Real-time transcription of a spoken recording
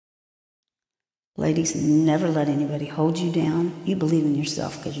Ladies, never let anybody hold you down. You believe in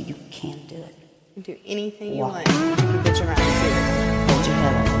yourself because you can do it. You do anything you want. You put your mind to it. Hold your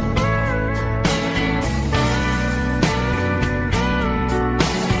head up.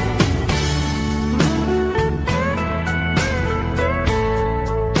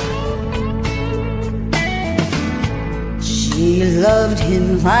 She loved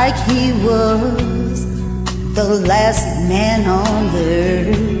him like he was the last man on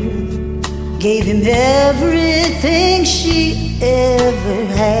earth, gave him everything she ever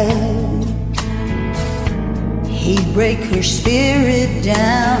had. He'd break her spirit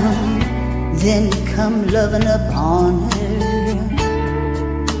down, then come loving up on her,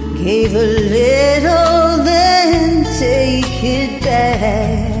 gave a little, then take it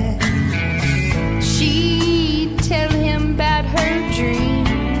back. She'd tell him about her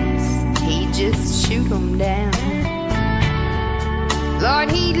dreams, he'd just shoot them down. Lord,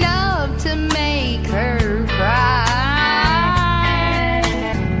 he loved to make her cry.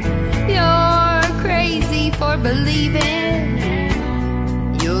 You're crazy for believing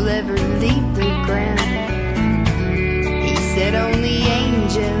you'll ever leave the ground. He said only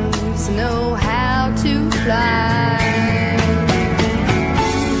angels know how to fly.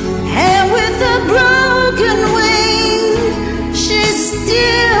 And with a broken wing, she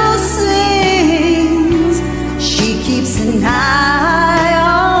still sings. She keeps an eye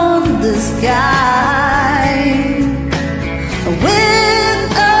on the sky.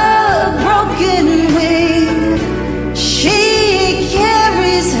 With a broken wing, she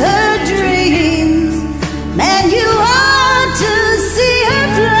carries her dreams. Man, you ought to see her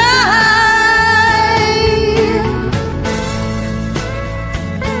fly.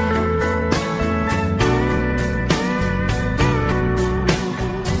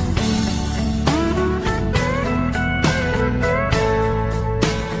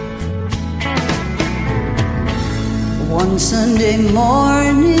 One Sunday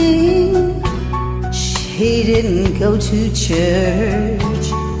morning, she didn't go to church.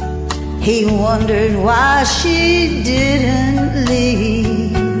 He wondered why she didn't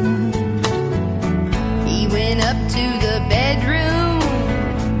leave. He went up to the bedroom,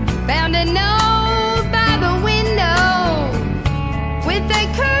 found a note by the window, with the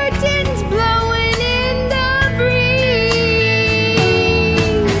curtains blowing in the breeze.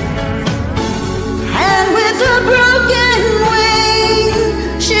 And with a broken wing,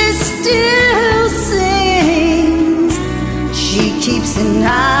 she still sings. She keeps an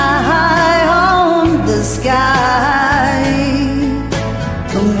eye on the sky.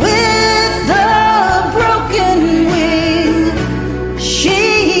 With a broken wing, she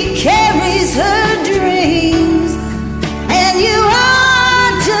carries her dreams. And you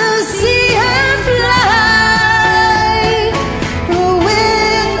ought to see her fly.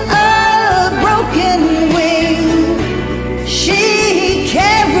 With a broken wing, she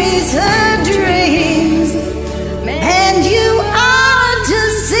carries her dreams. And you ought to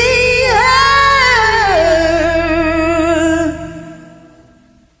see her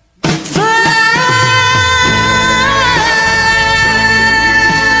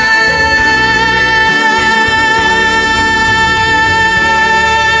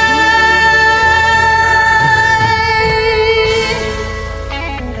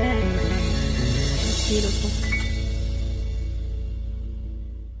Beautiful.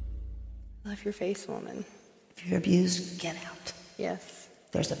 Love your face, woman. If you're abused, get out. Yes,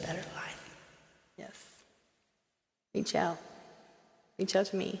 There's a better life. yes. Reach out. Reach out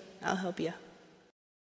to me. I'll help you.